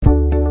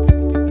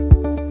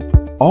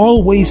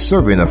always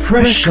serving a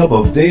fresh cup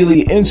of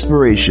daily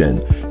inspiration,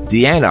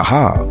 Deanna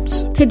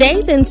Hobbs.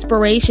 Today's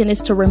inspiration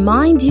is to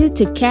remind you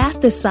to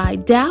cast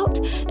aside doubt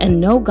and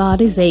know God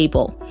is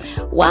able.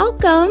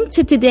 Welcome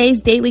to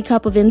today's Daily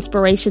Cup of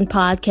Inspiration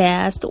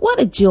podcast. What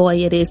a joy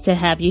it is to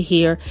have you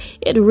here.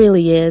 It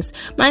really is.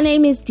 My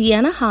name is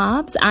Deanna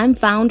Hobbs. I'm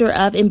founder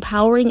of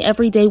Empowering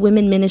Everyday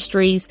Women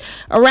Ministries.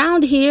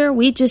 Around here,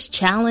 we just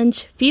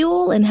challenge,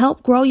 fuel, and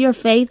help grow your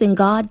faith in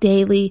God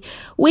daily.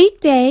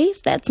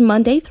 Weekdays, that's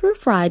Monday through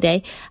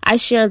Friday, I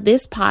share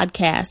this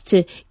podcast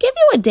to give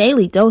you a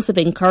daily dose of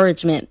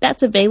encouragement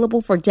that's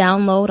available for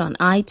download on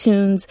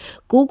iTunes,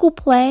 Google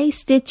Play,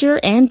 Stitcher,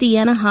 and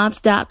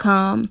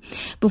DeannaHobbs.com.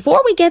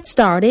 Before we get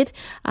started,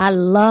 I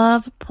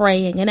love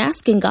praying and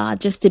asking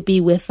God just to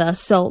be with us.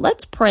 So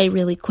let's pray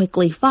really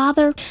quickly.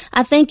 Father,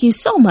 I thank you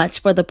so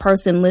much for the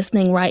person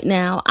listening right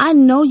now. I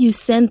know you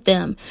sent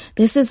them.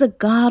 This is a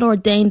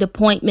God-ordained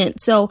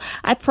appointment. So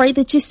I pray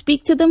that you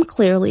speak to them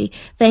clearly.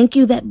 Thank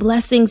you that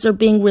blessings are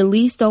being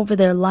released over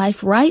their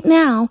life right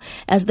now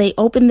as they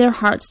open their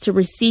hearts to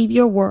receive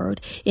your word.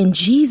 In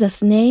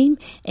Jesus' name,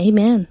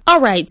 amen. All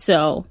right,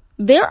 so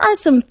there are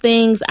some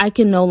things I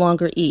can no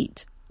longer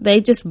eat. They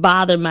just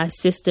bother my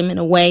system in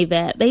a way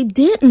that they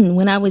didn't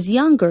when I was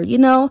younger. You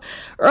know,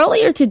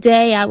 earlier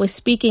today, I was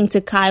speaking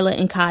to Kyla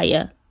and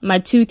Kaya, my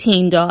two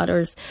teen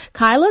daughters.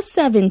 Kyla's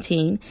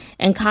 17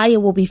 and Kaya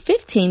will be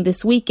 15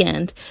 this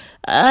weekend.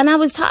 And I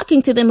was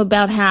talking to them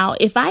about how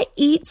if I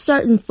eat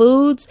certain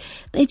foods,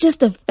 they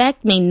just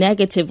affect me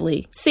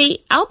negatively.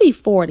 See, I'll be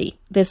 40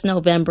 this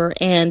November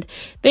and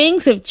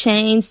things have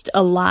changed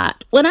a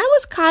lot. When I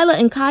was Kyla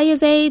and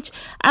Kaya's age,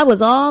 I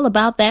was all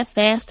about that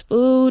fast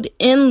food,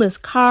 endless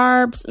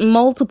carbs,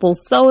 multiple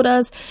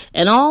sodas,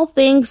 and all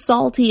things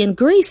salty and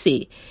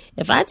greasy.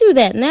 If I do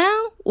that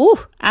now,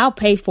 I'll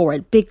pay for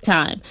it big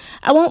time.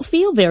 I won't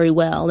feel very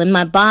well, and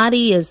my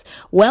body as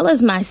well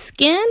as my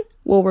skin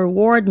will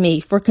reward me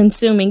for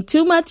consuming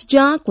too much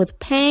junk with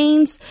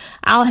pains.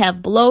 I'll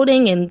have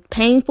bloating and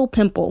painful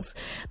pimples.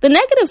 The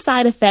negative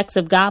side effects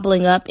of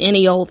gobbling up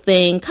any old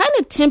thing kind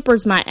of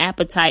tempers my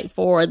appetite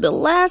for the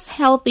less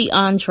healthy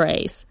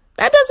entrees.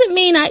 That doesn't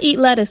mean I eat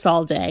lettuce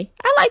all day.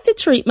 I like to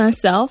treat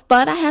myself,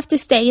 but I have to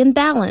stay in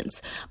balance.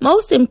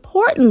 Most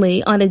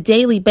importantly, on a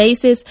daily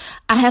basis,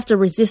 I have to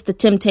resist the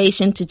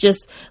temptation to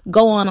just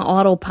go on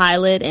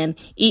autopilot and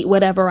eat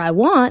whatever I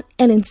want,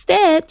 and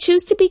instead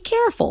choose to be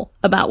careful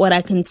about what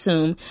I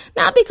consume.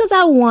 Not because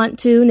I want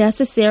to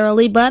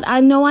necessarily, but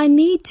I know I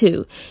need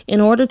to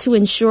in order to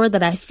ensure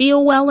that I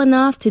feel well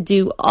enough to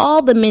do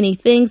all the many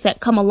things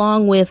that come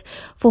along with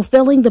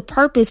fulfilling the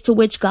purpose to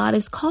which God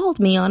has called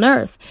me on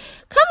earth.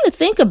 Come to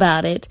think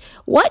about it,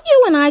 what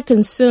you and I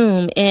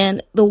consume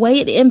and the way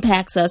it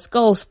impacts us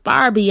goes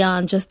far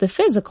beyond just the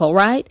physical,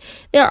 right?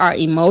 There are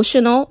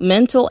emotional,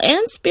 mental,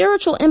 and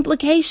spiritual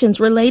implications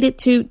related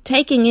to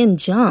taking in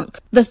junk.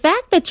 The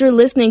fact that you're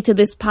listening to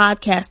this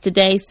podcast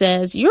today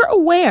says you're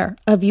aware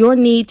of your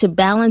need to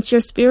balance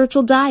your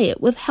spiritual diet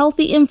with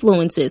healthy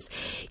influences.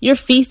 You're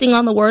feasting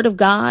on the Word of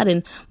God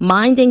and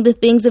minding the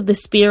things of the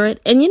Spirit.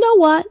 And you know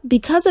what?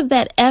 Because of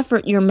that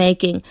effort you're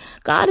making,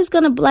 God is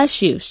going to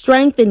bless you,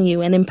 strengthen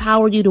you, and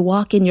empower you to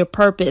walk in your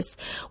purpose.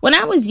 When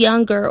I was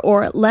younger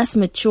or less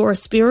mature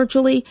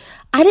spiritually,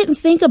 I didn't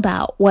think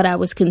about what I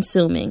was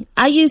consuming.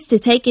 I used to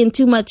take in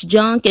too much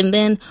junk and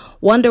then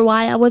wonder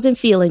why I wasn't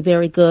feeling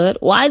very good.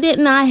 Why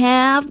didn't I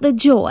have the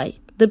joy,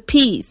 the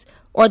peace,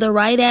 or the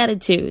right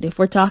attitude? If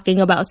we're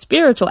talking about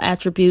spiritual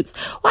attributes,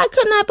 why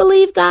couldn't I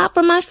believe God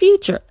for my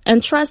future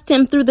and trust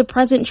Him through the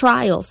present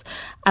trials?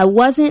 I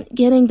wasn't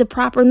getting the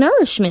proper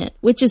nourishment,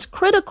 which is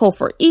critical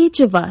for each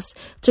of us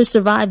to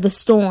survive the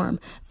storm,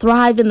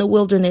 thrive in the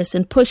wilderness,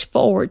 and push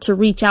forward to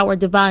reach our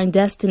divine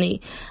destiny.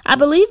 I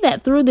believe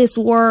that through this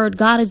word,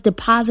 God is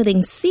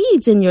depositing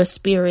seeds in your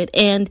spirit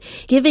and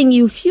giving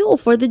you fuel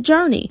for the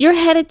journey. You're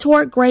headed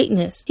toward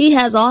greatness. He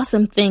has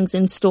awesome things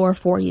in store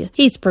for you.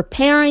 He's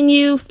preparing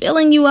you,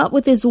 filling you up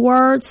with His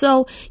word,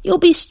 so you'll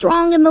be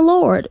strong in the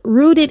Lord,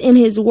 rooted in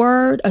His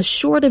word,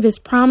 assured of His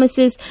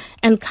promises,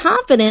 and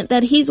confident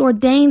that He's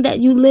ordained that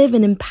you live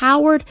an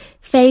empowered,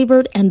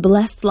 favored, and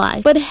blessed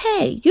life. But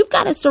hey, you've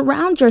got to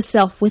surround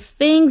yourself with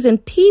things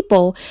and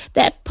people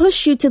that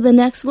push you to the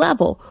next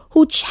level,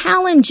 who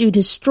challenge you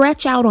to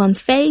stretch out on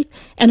faith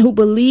and who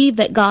believe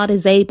that God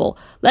is able.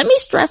 Let me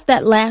stress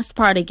that last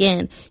part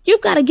again.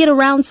 You've got to get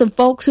around some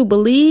folks who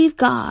believe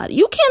God.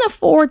 You can't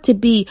afford to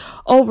be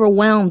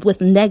overwhelmed with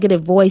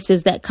negative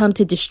voices that come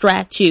to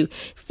distract you.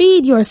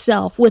 Feed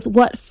yourself with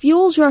what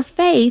fuels your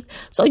faith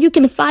so you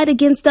can fight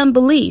against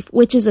unbelief,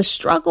 which is a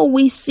struggle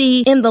we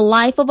see in the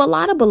life of a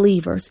lot of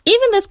believers.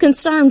 Even this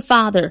concerned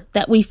father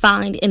that we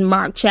find in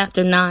Mark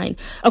chapter 9.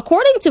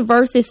 According to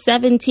verses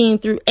 17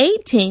 through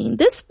 18,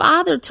 this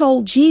father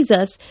told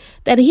Jesus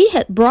that he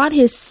had brought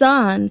his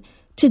son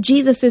to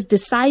Jesus'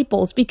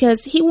 disciples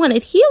because he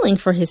wanted healing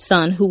for his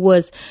son who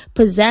was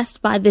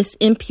possessed by this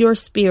impure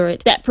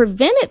spirit that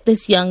prevented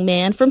this young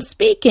man from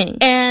speaking.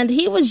 And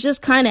he was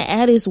just kind of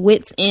at his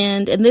wit's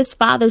end. And this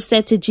father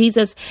said to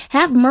Jesus,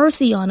 "Have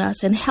mercy on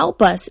us and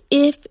help us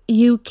if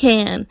you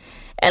can."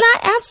 And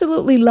I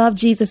absolutely love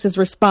Jesus'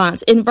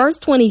 response. In verse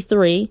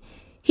 23,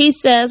 he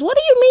says, what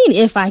do you mean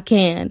if I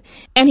can?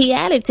 And he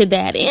added to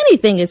that,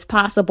 anything is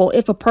possible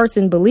if a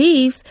person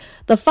believes.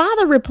 The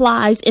Father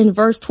replies in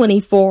verse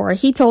 24,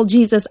 he told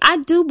Jesus, I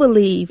do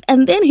believe.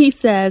 And then he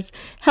says,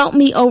 help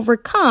me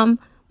overcome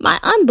my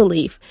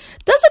unbelief.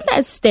 Doesn't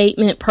that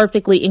statement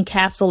perfectly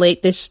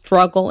encapsulate this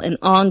struggle and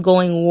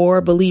ongoing war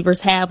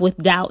believers have with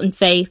doubt and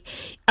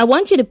faith? I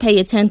want you to pay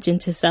attention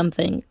to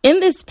something. In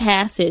this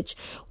passage,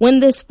 when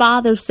this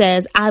father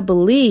says, I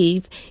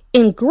believe,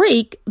 in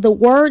Greek, the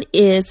word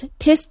is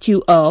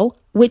pisteuo,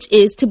 which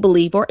is to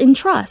believe or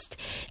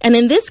entrust. And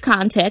in this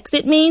context,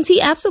 it means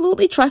he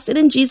absolutely trusted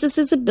in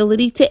Jesus'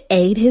 ability to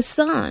aid his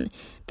son.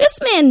 This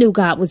man knew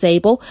God was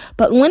able,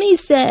 but when he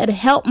said,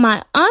 help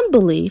my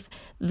unbelief,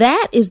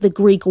 that is the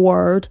Greek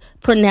word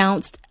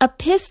pronounced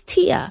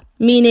apistia,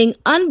 meaning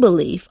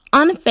unbelief,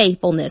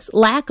 unfaithfulness,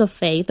 lack of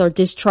faith or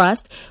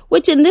distrust,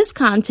 which in this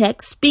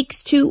context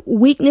speaks to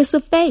weakness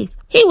of faith.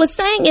 He was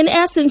saying, in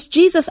essence,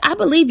 Jesus, I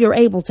believe you're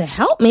able to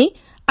help me.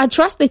 I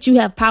trust that you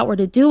have power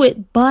to do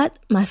it, but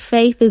my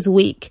faith is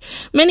weak.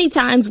 Many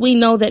times we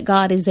know that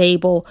God is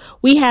able.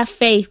 We have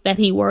faith that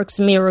he works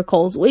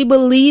miracles. We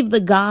believe the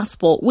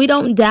gospel. We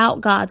don't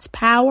doubt God's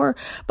power.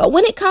 But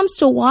when it comes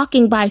to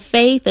walking by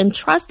faith and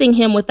trusting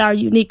him with our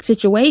unique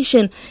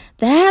situation,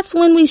 that's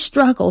when we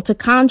struggle to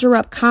conjure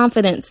up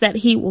confidence that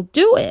he will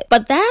do it.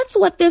 But that's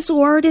what this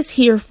word is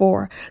here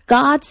for.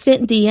 God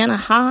sent Deanna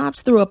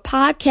Hobbs through a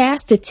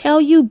podcast to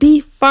tell you, be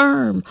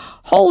firm.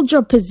 Hold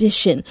your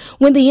position.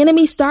 When the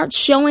enemy starts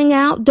showing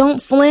out,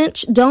 don't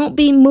flinch. Don't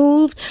be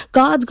moved.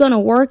 God's going to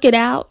work it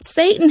out.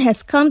 Satan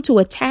has come to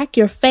attack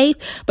your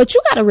faith, but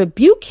you got to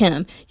rebuke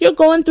him. You're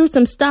going through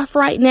some stuff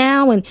right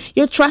now and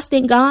you're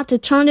trusting God to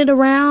turn it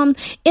around.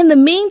 In the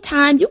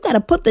meantime, you got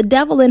to put the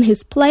devil in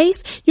his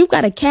place. You've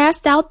got to cast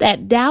out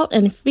that doubt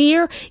and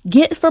fear.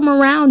 Get from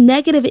around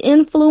negative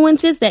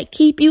influences that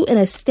keep you in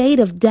a state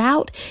of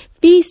doubt.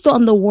 Feast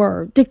on the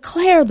word,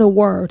 declare the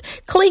word,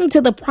 cling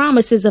to the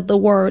promises of the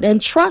word,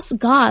 and trust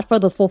God for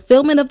the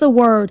fulfillment of the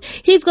word.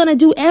 He's going to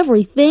do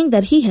everything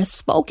that he has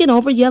spoken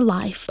over your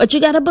life. But you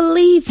got to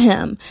believe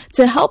him.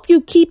 To help you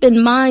keep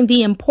in mind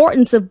the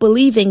importance of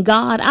believing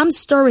God, I'm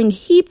stirring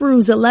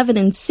Hebrews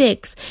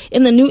 11:6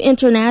 in the New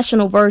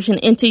International Version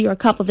into your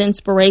cup of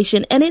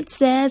inspiration. And it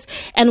says,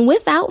 and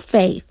without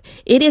faith,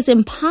 it is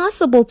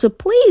impossible to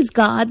please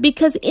God,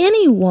 because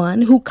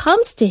anyone who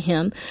comes to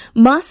him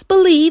must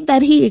believe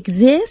that he exists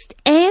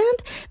and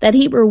that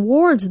he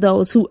rewards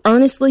those who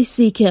earnestly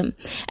seek him.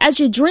 As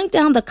you drink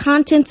down the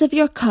contents of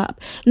your cup,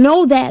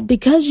 know that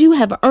because you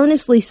have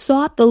earnestly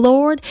sought the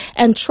Lord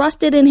and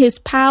trusted in his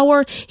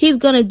power, he's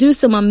going to do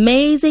some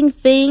amazing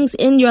things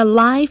in your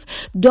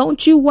life.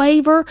 Don't you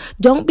waver.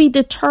 Don't be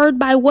deterred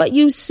by what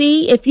you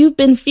see. If you've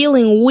been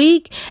feeling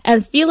weak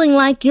and feeling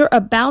like you're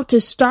about to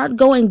start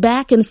going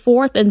back and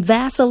forth and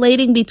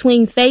vacillating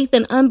between faith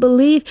and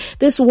unbelief,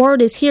 this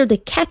word is here to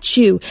catch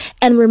you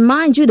and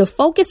remind you to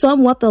focus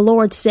on what the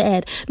Lord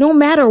said. No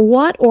matter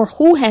what or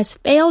who has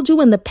failed you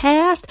in the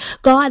past,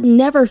 God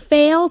never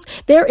fails.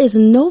 There is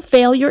no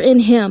failure in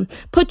him.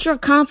 Put your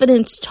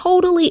confidence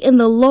totally in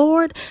the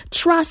Lord.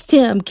 Trust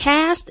him.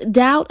 Cast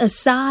doubt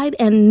aside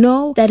and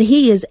know that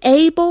he is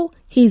able,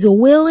 he's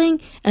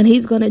willing, and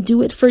he's going to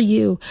do it for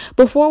you.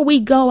 Before we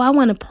go, I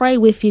want to pray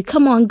with you.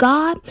 Come on,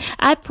 God.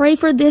 I pray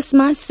for this,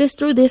 my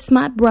sister, this,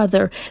 my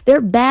brother. They're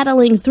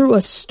battling through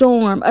a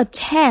storm, a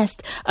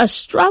test, a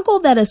struggle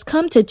that has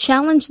come to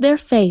challenge their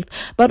faith.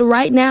 But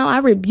right now, I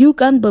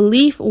rebuke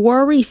unbelief,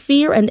 worry,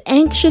 fear, and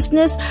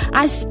anxiousness.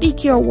 I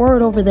speak your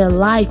word over their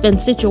life and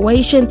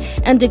situation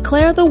and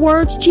declare the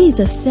words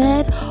Jesus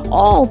said,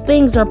 all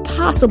things are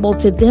possible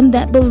to them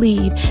that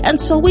believe. And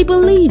so we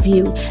believe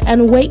you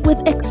and wait with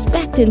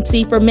expectancy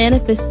for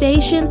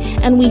manifestation,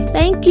 and we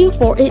thank you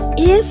for it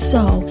is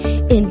so.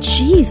 In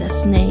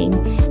Jesus' name,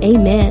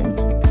 amen.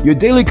 Your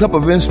Daily Cup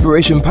of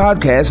Inspiration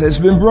podcast has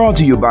been brought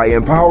to you by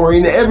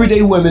Empowering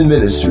Everyday Women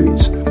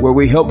Ministries, where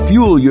we help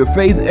fuel your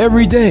faith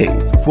every day.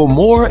 For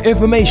more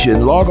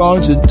information, log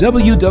on to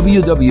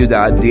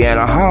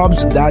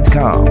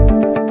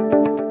www.deannahobbs.com.